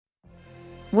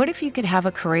What if you could have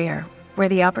a career where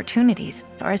the opportunities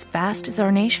are as vast as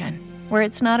our nation, where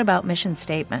it's not about mission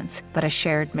statements, but a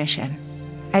shared mission?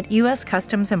 At U.S.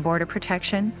 Customs and Border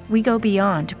Protection, we go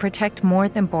beyond to protect more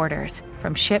than borders.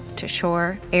 From ship to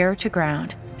shore, air to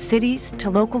ground, cities to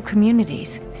local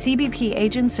communities, CBP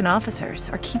agents and officers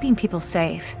are keeping people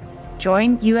safe.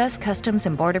 Join U.S. Customs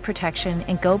and Border Protection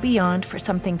and go beyond for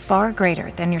something far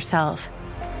greater than yourself.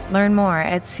 Learn more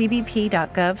at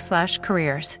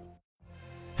cbp.gov/careers.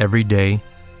 Every day,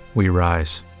 we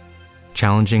rise,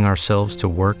 challenging ourselves to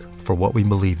work for what we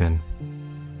believe in.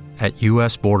 At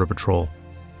U.S. Border Patrol,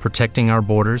 protecting our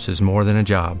borders is more than a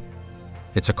job.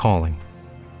 It's a calling.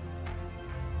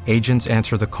 Agents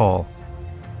answer the call,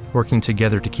 working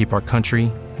together to keep our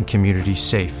country and communities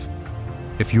safe.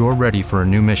 If you're ready for a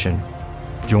new mission,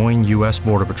 join U.S.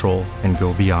 Border Patrol and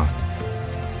go beyond.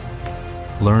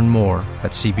 Learn more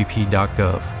at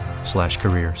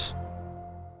cbp.gov/careers.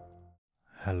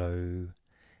 Hello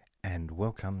and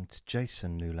welcome to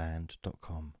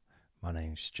jasonnewland.com. My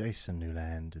name's Jason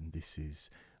Newland and this is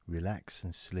Relax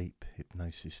and Sleep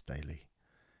Hypnosis Daily.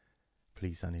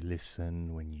 Please only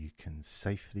listen when you can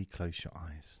safely close your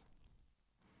eyes.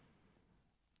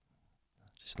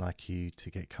 I'd just like you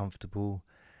to get comfortable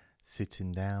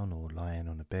sitting down or lying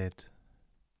on a bed.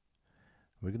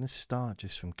 We're going to start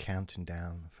just from counting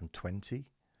down from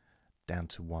 20 down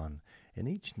to 1. And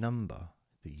each number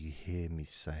that you hear me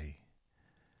say,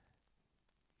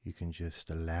 you can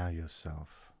just allow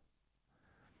yourself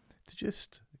to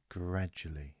just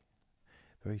gradually,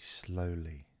 very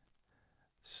slowly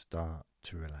start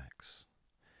to relax.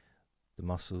 The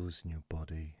muscles in your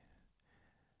body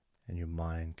and your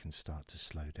mind can start to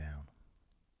slow down.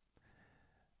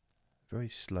 Very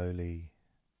slowly,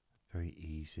 very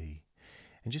easy,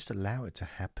 and just allow it to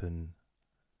happen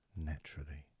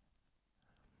naturally.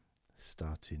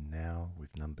 Starting now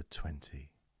with number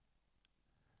 20.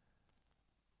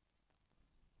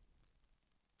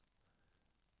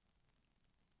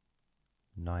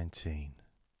 19.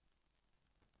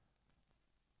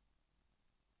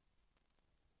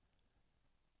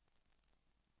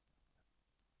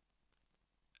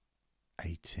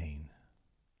 18.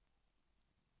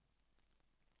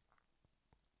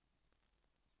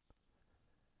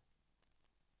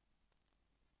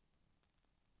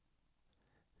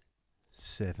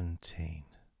 17.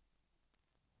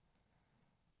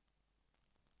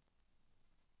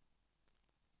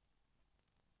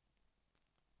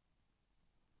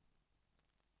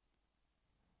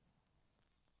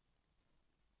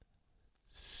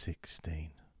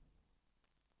 16.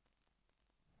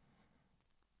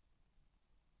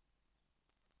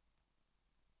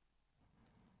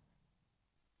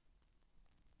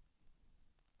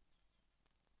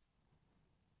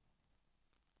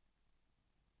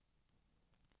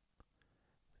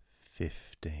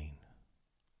 15.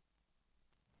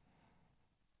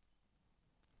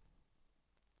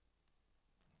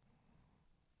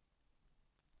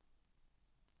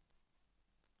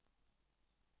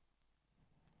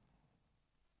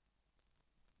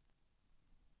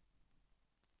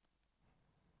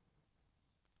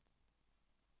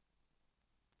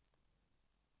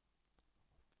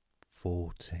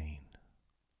 14.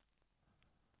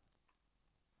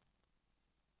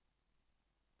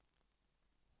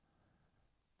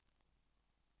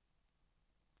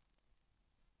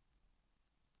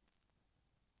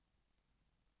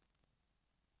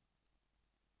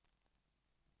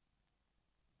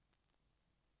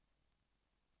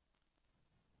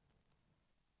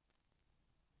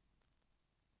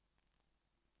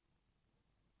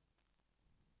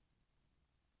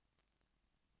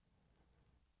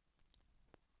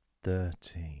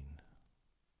 13.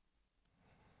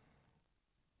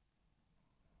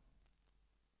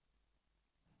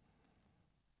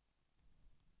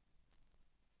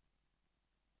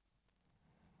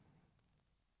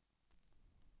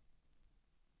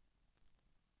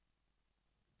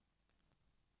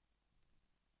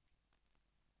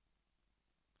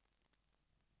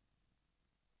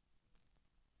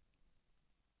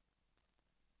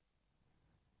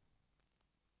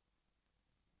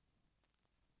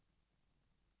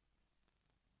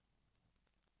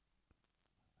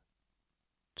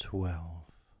 12.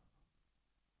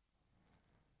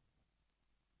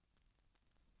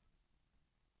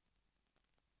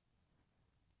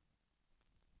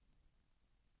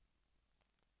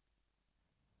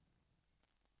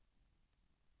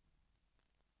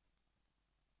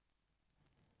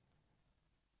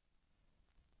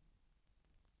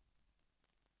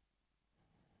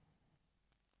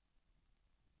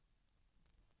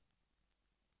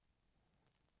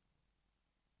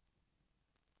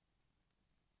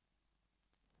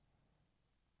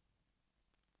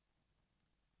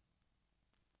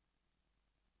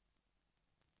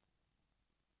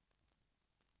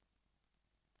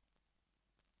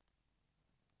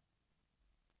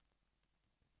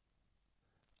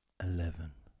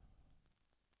 11.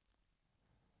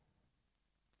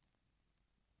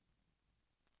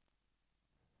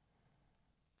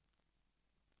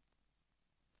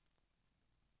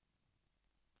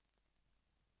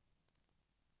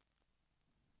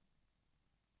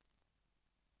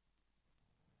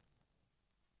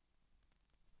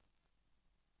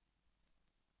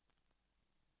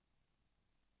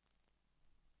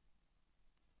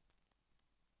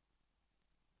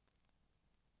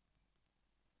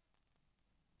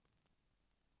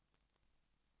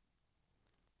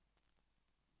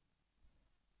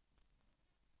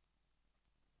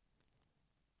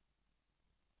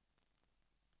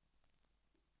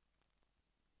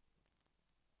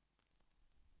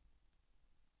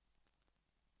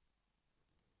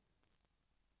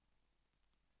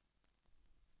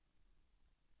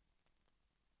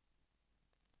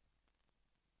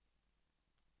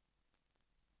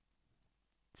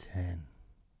 10.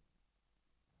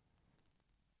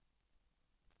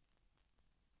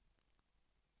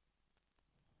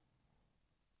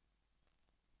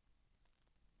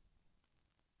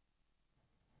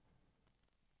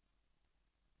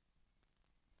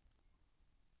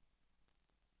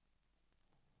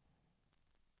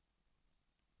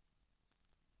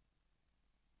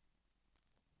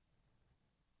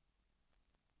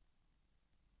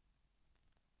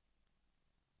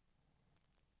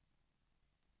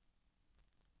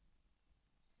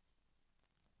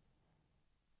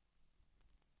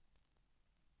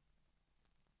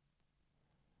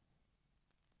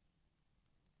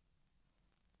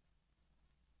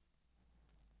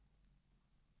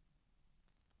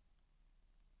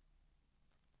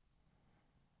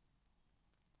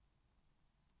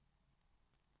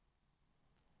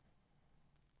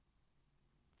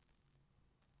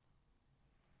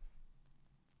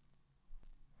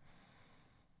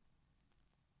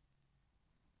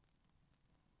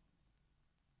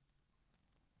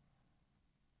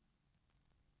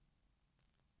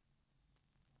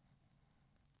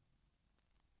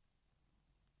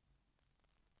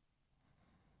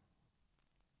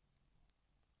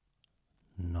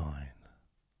 9.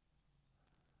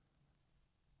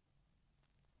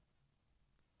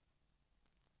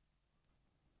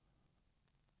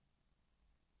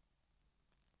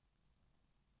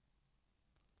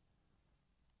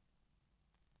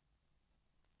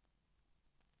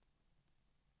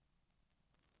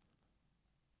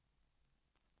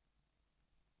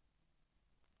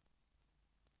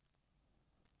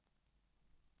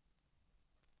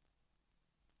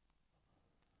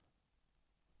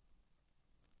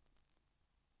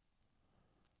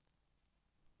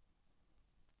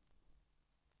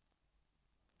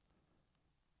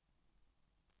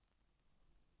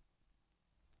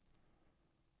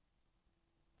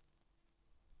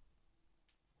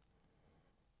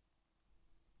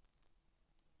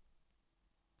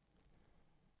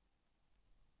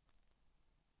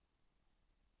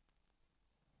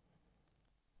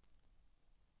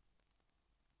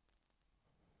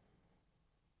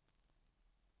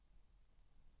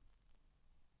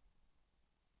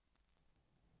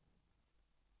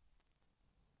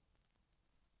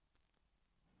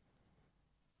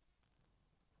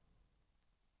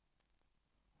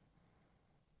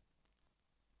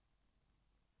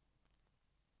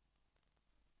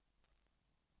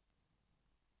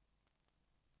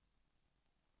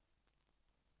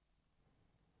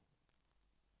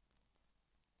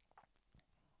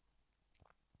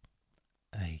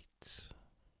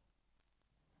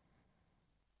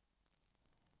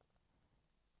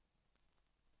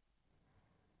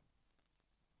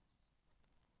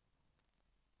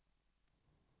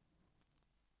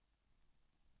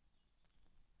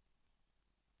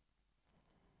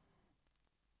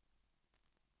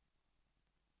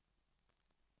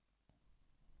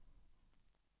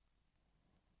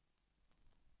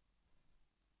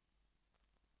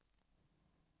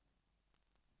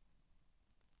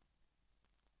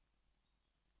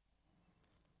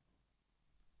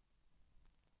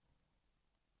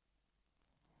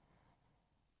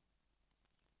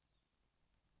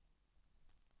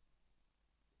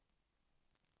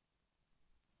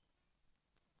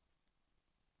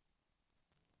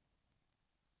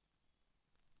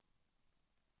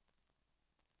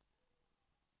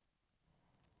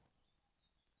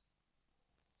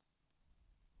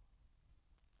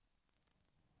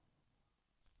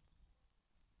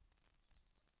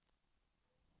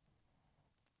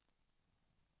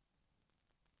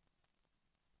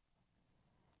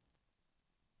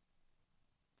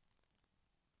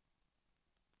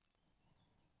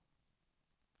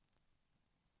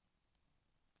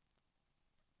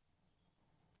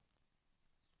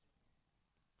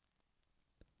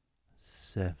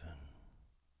 7.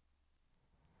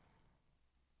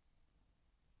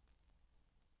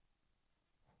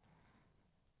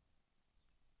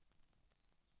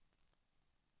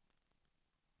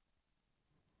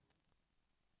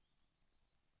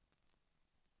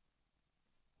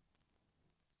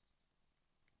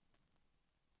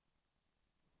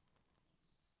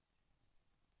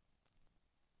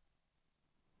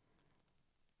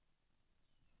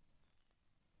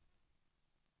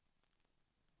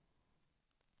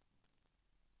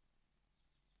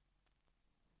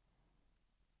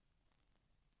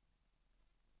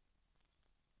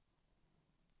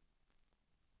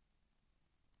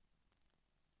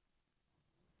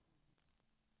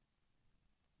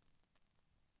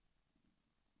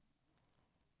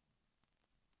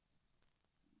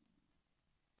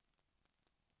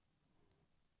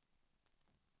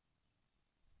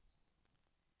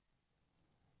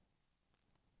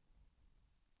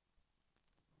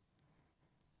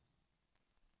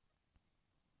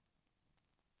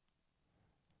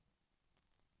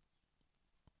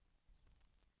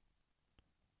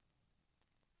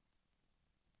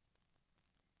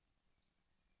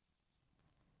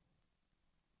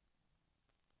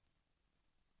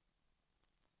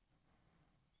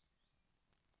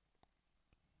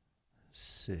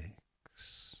 6.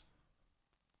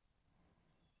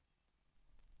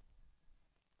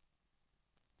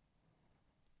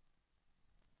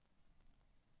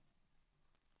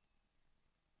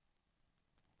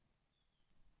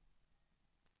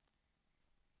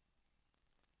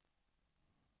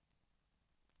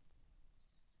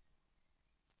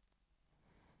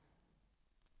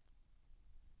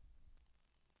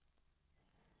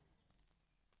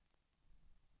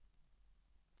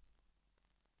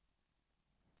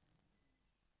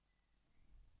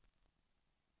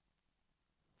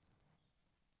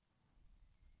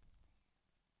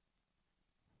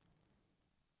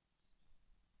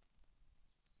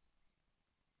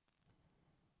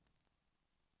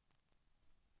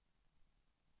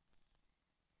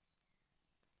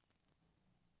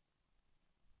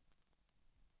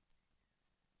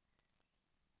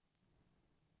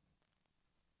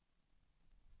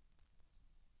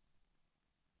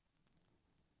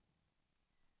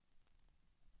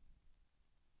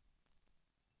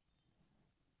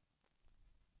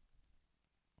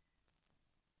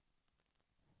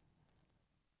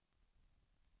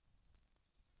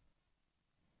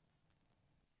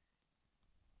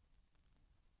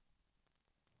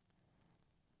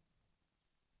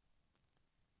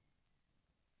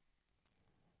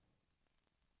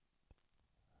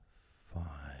 5.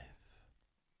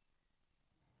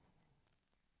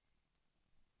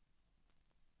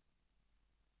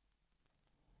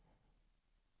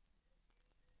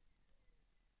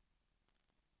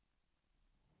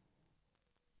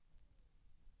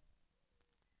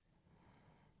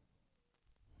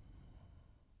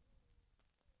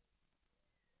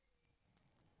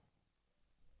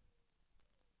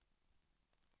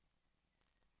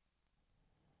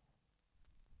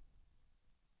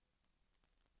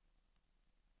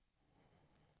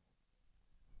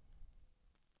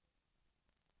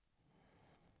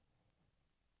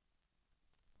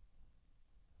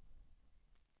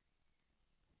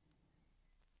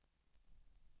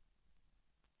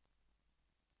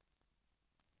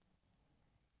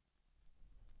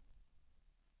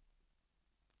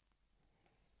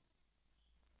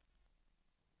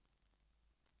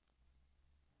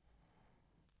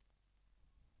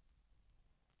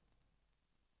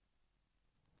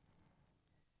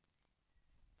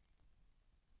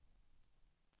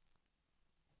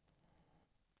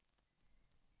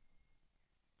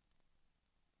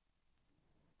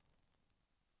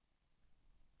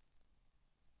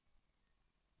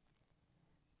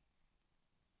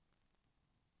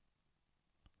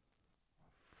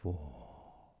 4. 5.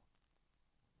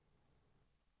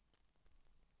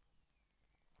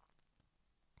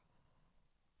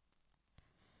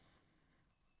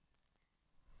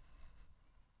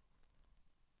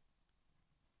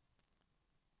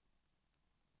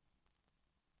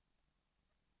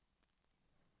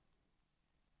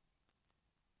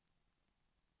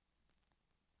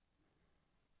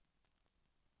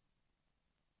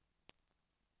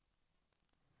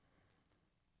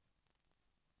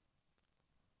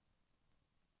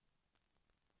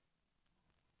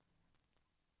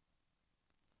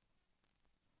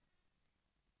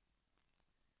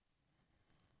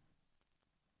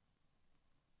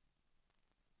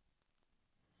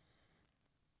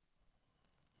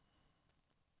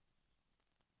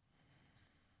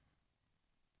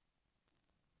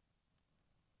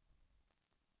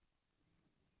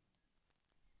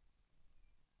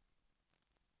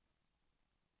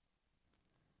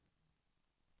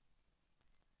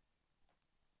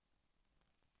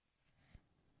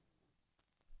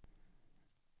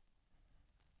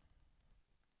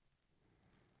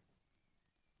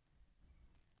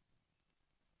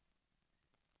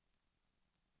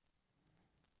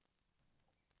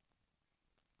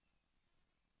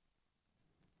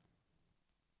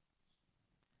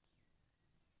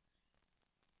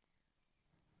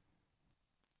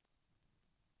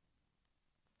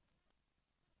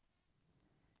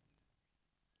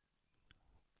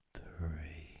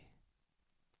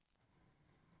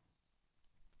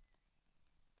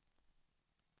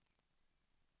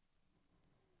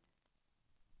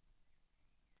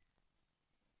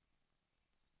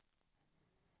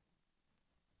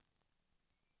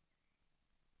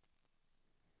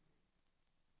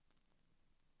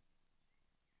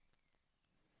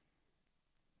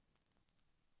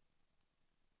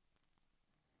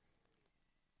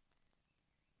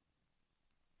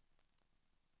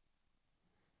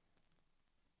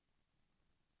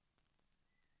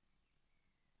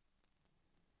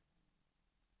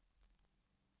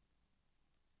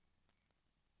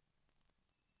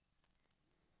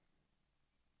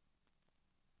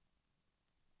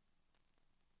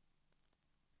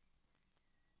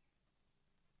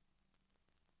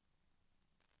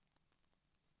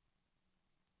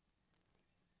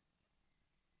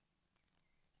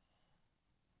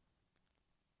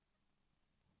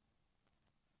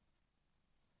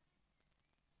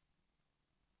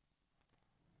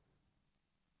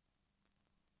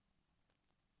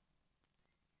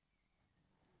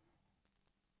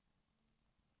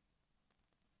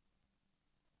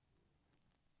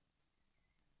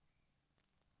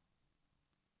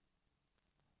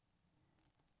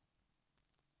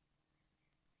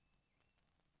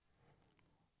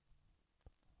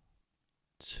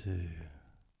 2.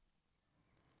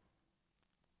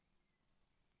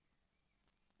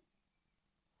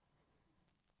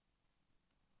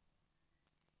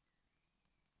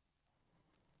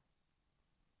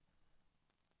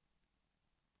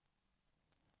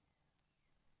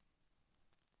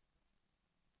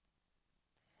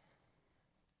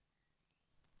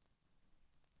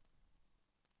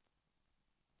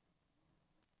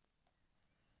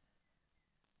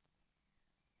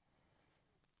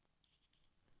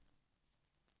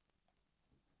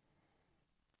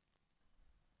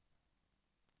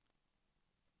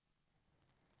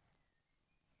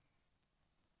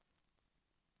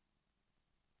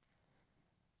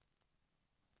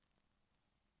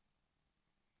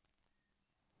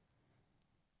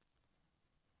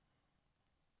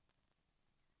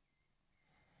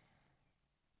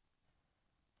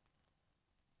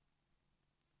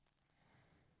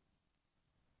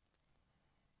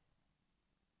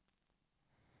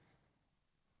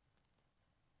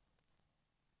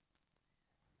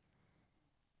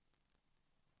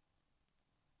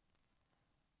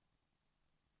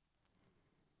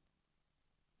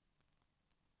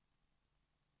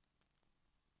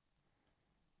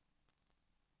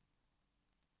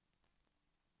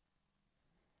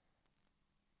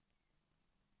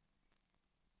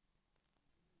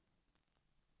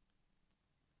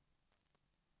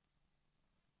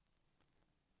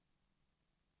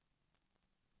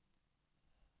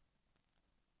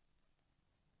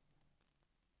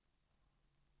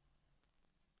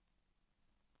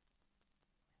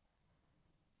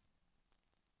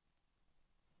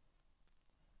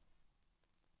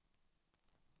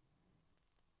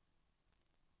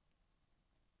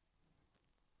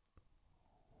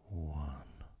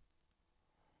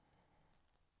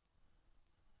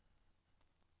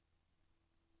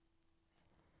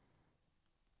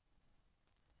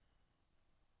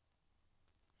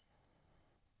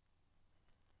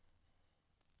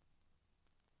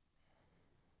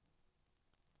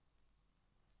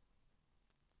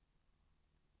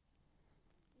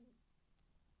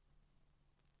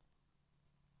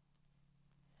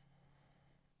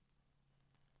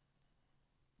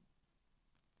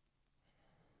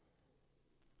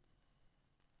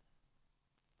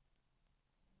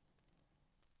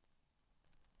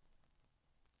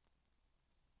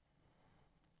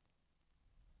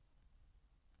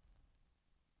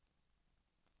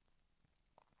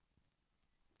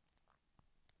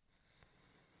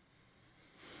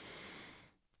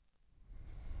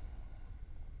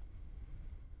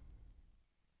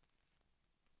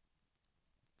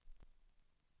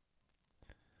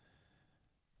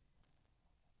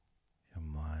 Your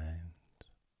mind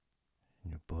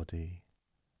and your body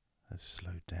has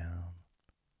slowed down.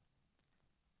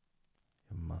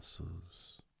 Your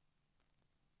muscles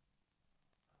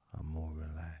are more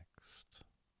relaxed.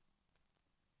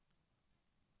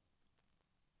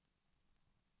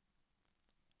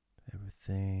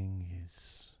 Everything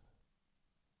is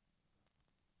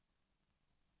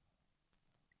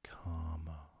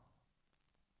calmer.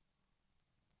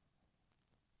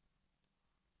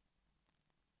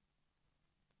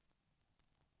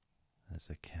 As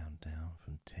I count down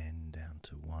from 10 down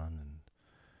to 1, and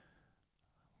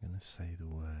I'm going to say the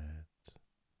word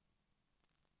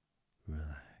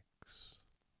relax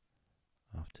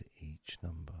after each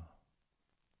number.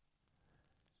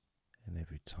 And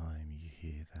every time you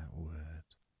hear that word,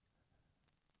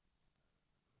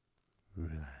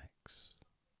 relax,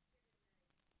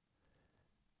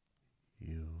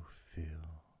 you'll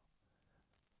feel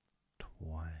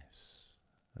twice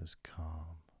as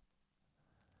calm.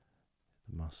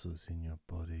 The muscles in your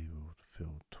body will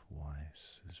feel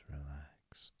twice as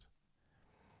relaxed,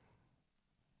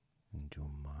 and your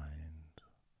mind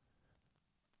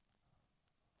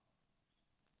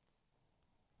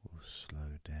will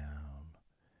slow down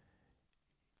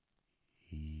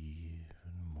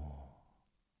even more.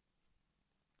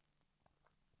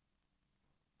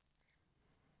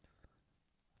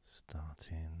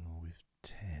 Starting with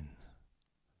 10.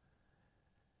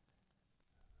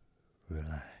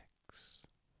 Relax.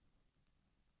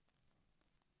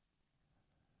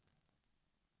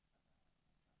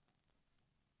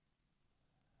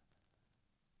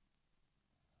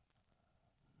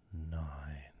 9.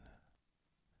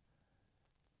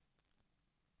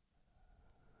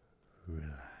 Relax. 8.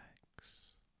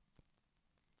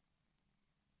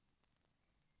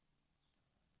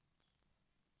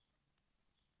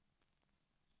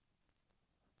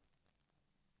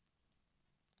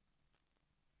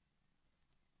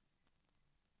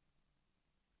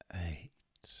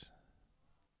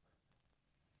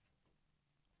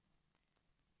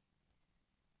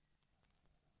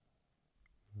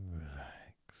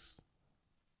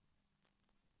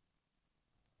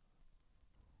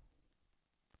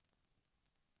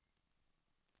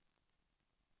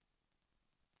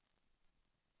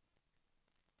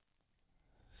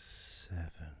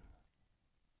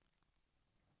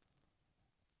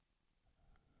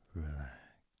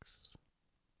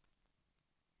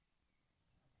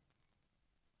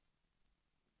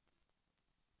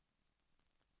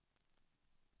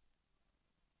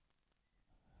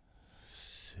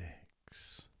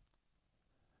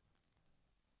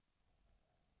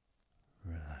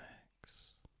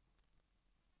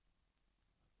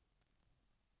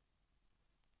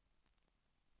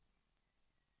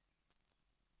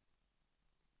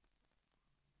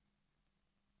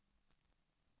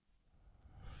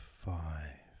 5,